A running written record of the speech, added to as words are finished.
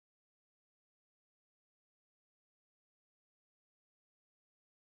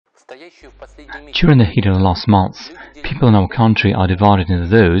During the heat of the last month, people in our country are divided into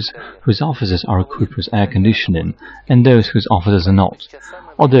those whose offices are equipped with air conditioning and those whose offices are not,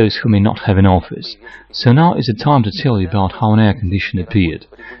 or those who may not have an office. So now is the time to tell you about how an air conditioner appeared.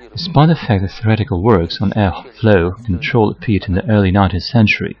 Despite the fact that theoretical works on air flow control appeared in the early 19th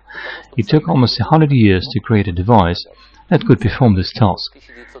century, it took almost 100 years to create a device that could perform this task.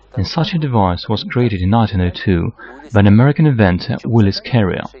 And such a device was created in 1902 by an American inventor, Willis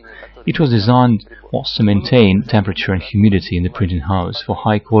Carrier. It was designed to maintain temperature and humidity in the printing house for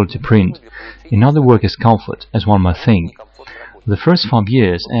high-quality print, in other workers' comfort, as one might think. For the first 5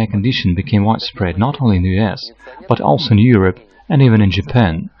 years, air conditioning became widespread not only in the US, but also in Europe and even in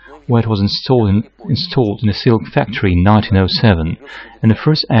Japan, where it was installed in a silk factory in 1907, and the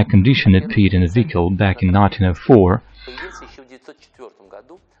first air conditioner appeared in a vehicle back in 1904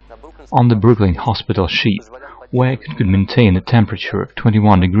 on the Brooklyn Hospital ship, where it could maintain a temperature of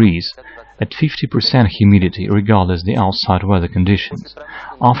 21 degrees at 50% humidity regardless of the outside weather conditions.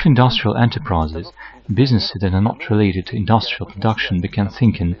 After industrial enterprises, businesses that are not related to industrial production began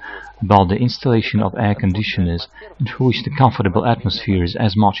thinking about the installation of air conditioners, and for which the comfortable atmosphere is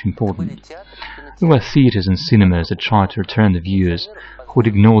as much important. There were theaters and cinemas that tried to return the viewers who would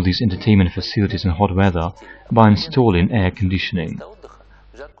ignore these entertainment facilities in hot weather by installing air conditioning.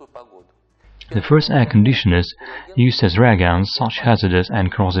 The first air conditioners used as reagents such hazardous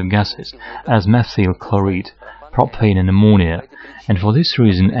and corrosive gases as methyl chloride, propane and ammonia, and for this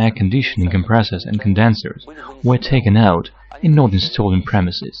reason air conditioning compressors and condensers were taken out and not installed in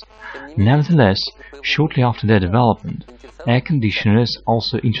premises. Nevertheless, shortly after their development, air conditioners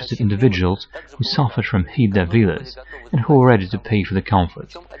also interested individuals who suffered from heat their villas and who were ready to pay for the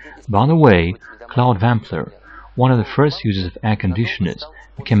comfort. By the way, Claude Wampler, one of the first users of air conditioners,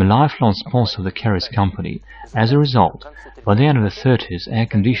 became a lifelong sponsor of the Carrier's company. As a result, by the end of the 30s, air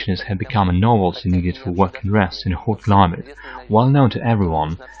conditioners had become a novelty needed for work and rest in a hot climate, well known to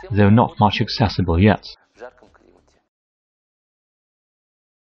everyone, though not much accessible yet.